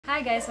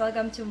Hi guys,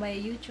 welcome to my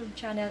YouTube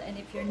channel, and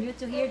if you're new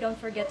to here, don't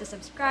forget to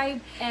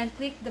subscribe and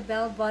click the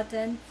bell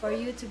button for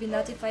you to be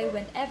notified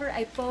whenever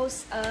I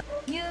post a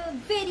new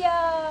video.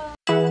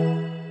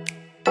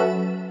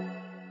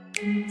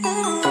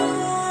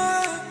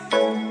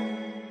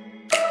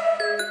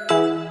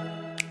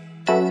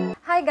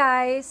 Hi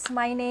guys,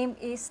 my name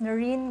is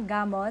Noreen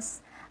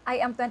Gamos.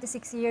 I am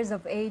 26 years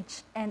of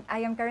age and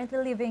I am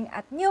currently living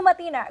at New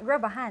Matina,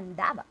 Grabahan,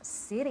 Davao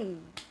City.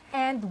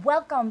 And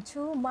welcome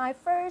to my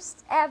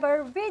first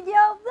ever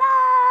video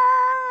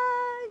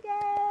vlog!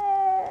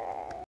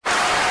 Yay!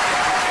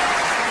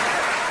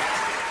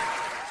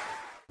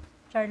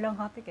 Char lang,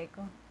 happy kay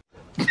ko.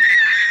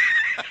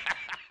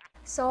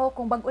 So,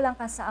 kung bago lang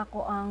ka sa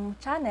ako ang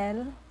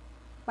channel,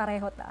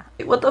 pareho ta.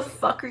 What the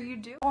fuck are you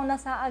doing? Kung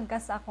nasaag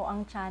ka sa ako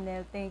ang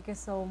channel, thank you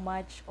so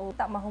much. O,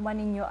 ta mahuman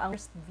ninyo ang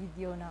first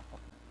video na ako.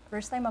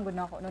 First time magod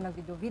na ako nung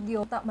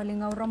nag-video. Ta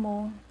malingaw ra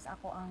mo sa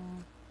ako ang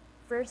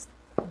first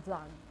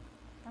vlog.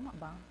 Tama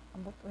ba?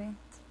 Ambot eh.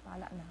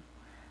 Pala na.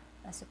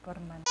 Na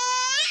Superman.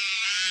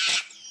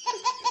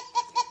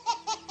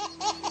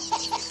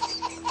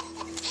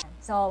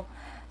 So,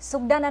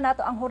 sugdan na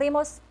nato ang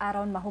hurimos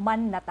aron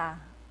mahuman na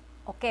ta.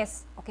 Okay,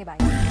 okay bye.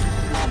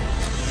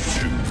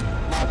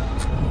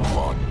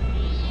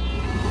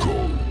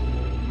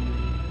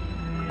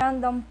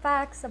 Random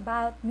facts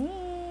about me.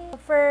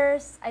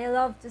 First, I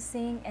love to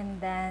sing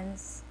and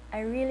dance. I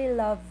really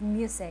love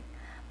music.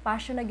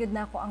 Passion na gyud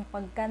na ako ang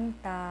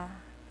pagkanta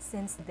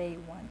since day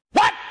one.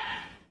 What?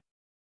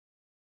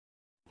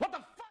 What the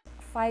fuck?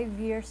 5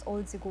 years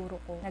old siguro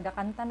ko.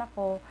 Nagakanta na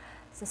ko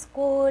sa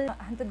school.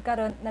 Hantod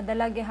karon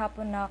nadalagi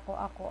hapon na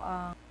ako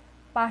ang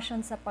passion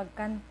sa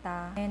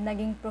pagkanta and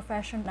naging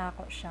profession na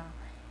ako siya.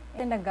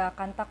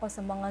 Nagkakanta ko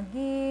sa mga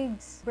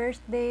gigs,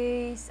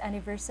 birthdays,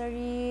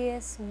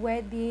 anniversaries,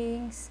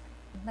 weddings.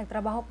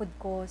 Nagtrabaho po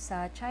ko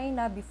sa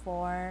China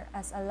before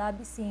as a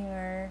lobby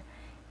singer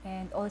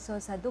and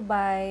also sa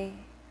Dubai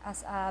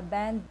as a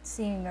band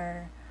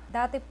singer.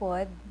 Dati po,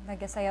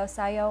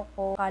 nagasayaw-sayaw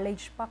ko,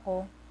 college pa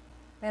ko,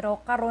 pero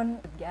karon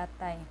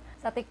giatay.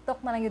 Sa TikTok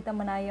na lang yun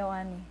manayaw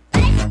ani.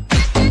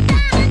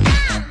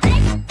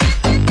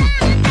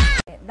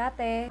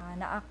 Dati,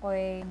 na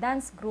ako'y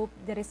dance group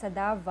diri sa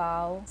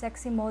Davao.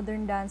 Sexy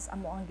modern dance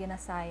amo ang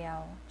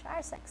ginasayaw.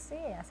 Char, sexy.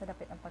 Asa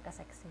dapit ang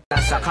pagka-sexy.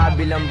 Sa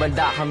kabilang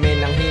banda kami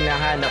nang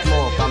hinahanap mo.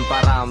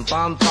 Pamparam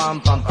pam pam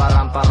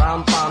pamparam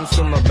param pam.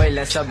 Sumabay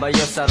lang sa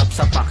bayo, sarap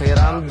sa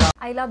pakiramdam.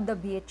 I love the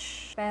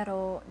beach,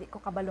 pero di ko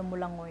kabalo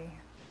mulangoy.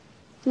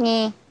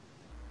 Ni.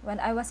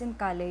 When I was in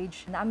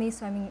college, naami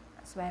swimming.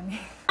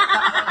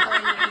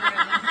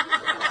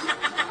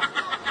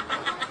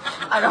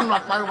 Alam mo,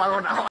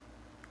 paro na ako.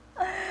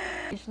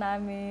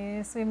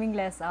 Namin swimming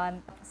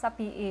lesson sa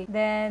PE.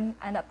 Then,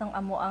 anak tong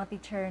amo ang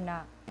teacher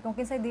na kung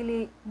kinsay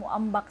dili mo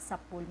ambak sa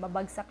pool,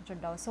 mabagsak jud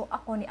daw. So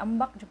ako ni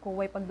ambak jud ko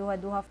way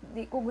pagduha-duha.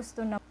 Di ko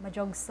gusto na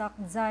majogsak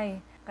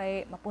zay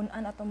kay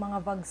mapunan atong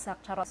mga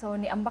bagsak. Charot. So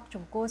ni ambak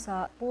jud ko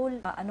sa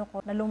pool, ko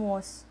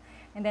nalumos.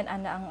 And then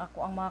ana ang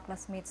ako ang mga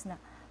classmates na,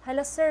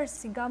 "Hala sir,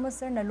 si Gamos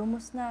sir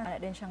nalumos na."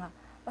 Ana din siya nga.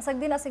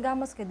 Pasagdi na si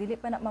Gamos kay dili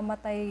pa na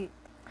mamatay.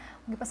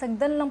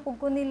 Gipasagdan lang pug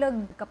ko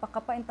nilag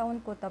kapakapa in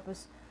taon ko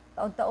tapos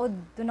taod-taod,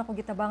 doon ako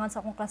gitabangan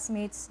sa akong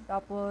classmates.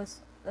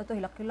 Tapos, ito,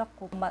 hilak-hilak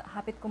ko.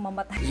 Hapit ko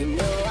mamatay.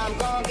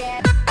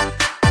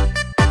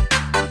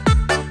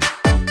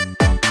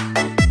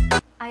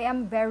 I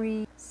am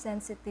very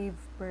sensitive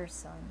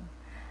person.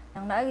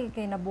 Nang naagi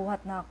kay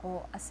nabuhat na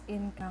ako, as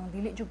in, nang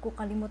dili jud ko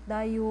kalimot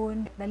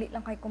dayon. Dali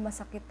lang kay ko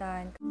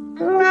masakitan.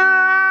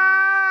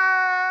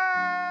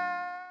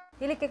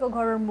 Dili kay ko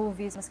horror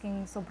movies,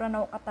 masking sobra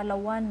na ako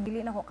katalawan. Dili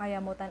na ko kaya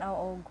mo tanaw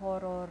og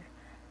horror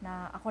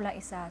na ako lang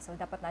isa, so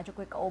dapat na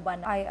ko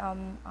kauban. I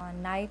am a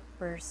night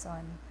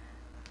person.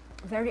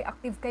 Very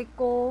active kay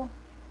ko,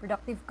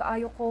 productive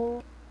kaayo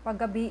ko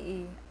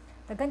paggabi.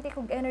 Taganti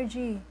kog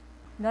energy.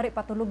 Dari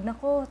patulog na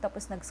ko,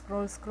 tapos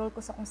nag-scroll ko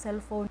sa akong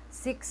cellphone.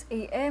 6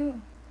 AM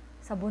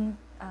sa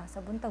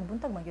buntag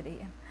man gyud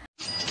AM.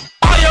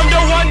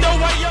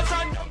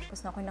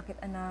 Tapos na ako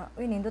nakita na,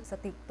 uy, nindot sa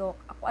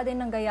TikTok. Ako adin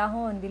nang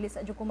gayahon, dili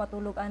sa jud ko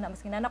matulog ana.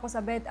 Maski nana ko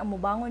sa bed, ang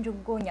mubangon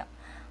jud ko nya.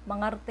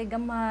 Mangarte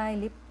gamay,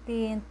 lip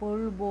tint,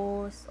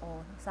 pulbos,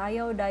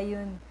 sayaw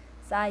dayon.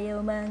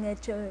 Sayaw mga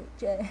choy.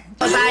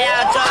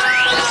 Sayaw choy!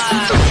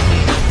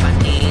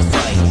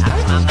 Matisoy,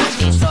 ang mga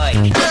tisoy.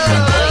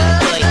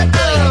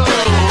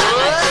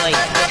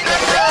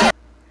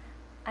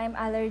 I'm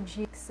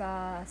allergic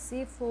sa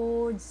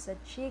seafood, sa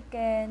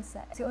chicken,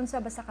 si unsa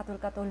ba sa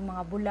katul-katul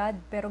mga bulad,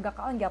 pero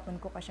gakaon gyapon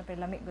ko kasi syempre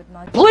lami good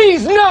mga.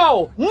 Please,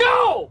 no!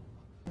 No!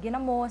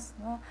 Ginamos,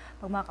 no?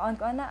 Pag makaon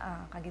ko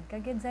ana,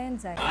 kagid zayon.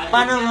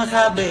 Paano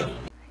masabi?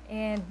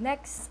 And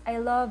next, I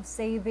love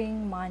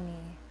saving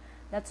money.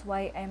 That's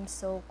why I'm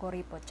so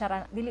kuripot.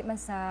 Chara, dili man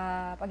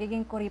sa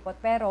pagiging kuripot,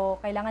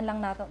 pero kailangan lang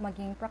nato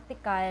maging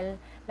practical,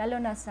 lalo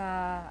na sa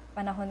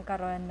panahon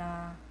karon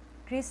na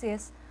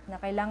crisis, na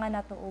kailangan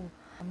nato og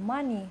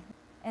money.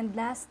 And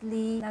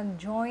lastly,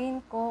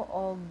 nag-join ko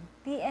og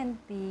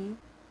TNT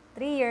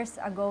 3 years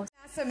ago.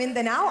 Sa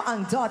Mindanao,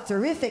 ang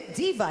terrific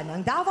diva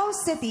ng Davao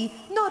City,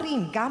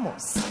 Noreen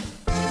Gamos.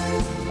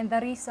 And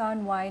the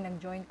reason why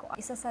nag-join ko,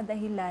 isa sa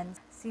dahilan,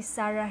 si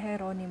Sarah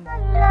Geronimo.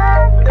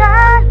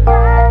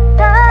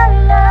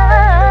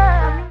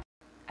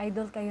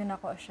 Idol kayo na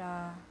ko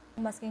siya.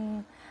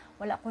 Masking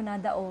wala ko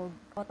nadaog,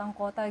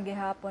 kotang-kota,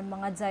 gihapon,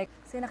 mga jay.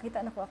 Kasi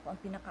nakita na ko ako ang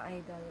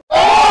pinaka-idol.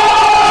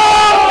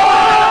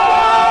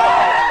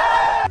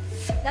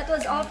 That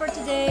was all for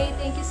today.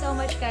 Thank you so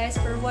much guys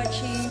for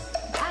watching.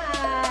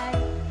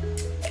 Bye!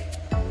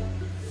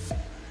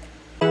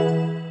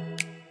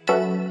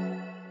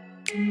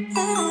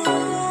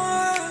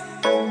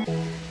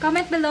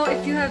 Comment below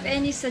if you have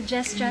any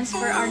suggestions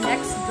for our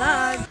next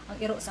vlog. Ang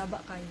iro saba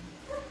kayo.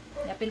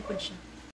 Yapil po siya.